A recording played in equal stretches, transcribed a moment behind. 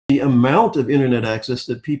the amount of internet access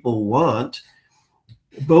that people want,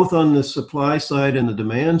 both on the supply side and the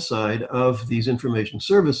demand side of these information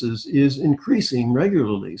services, is increasing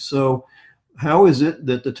regularly. So how is it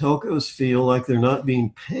that the telcos feel like they're not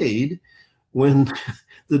being paid when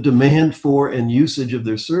the demand for and usage of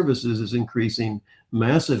their services is increasing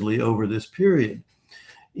massively over this period?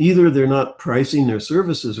 Either they're not pricing their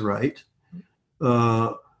services right,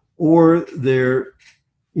 or they're,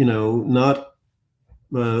 not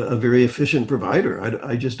a very efficient provider.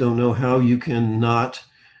 I just don't know how you can not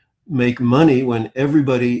make money when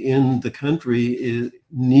everybody in the country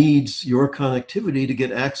needs your connectivity to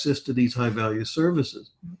get access to these high value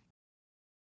services.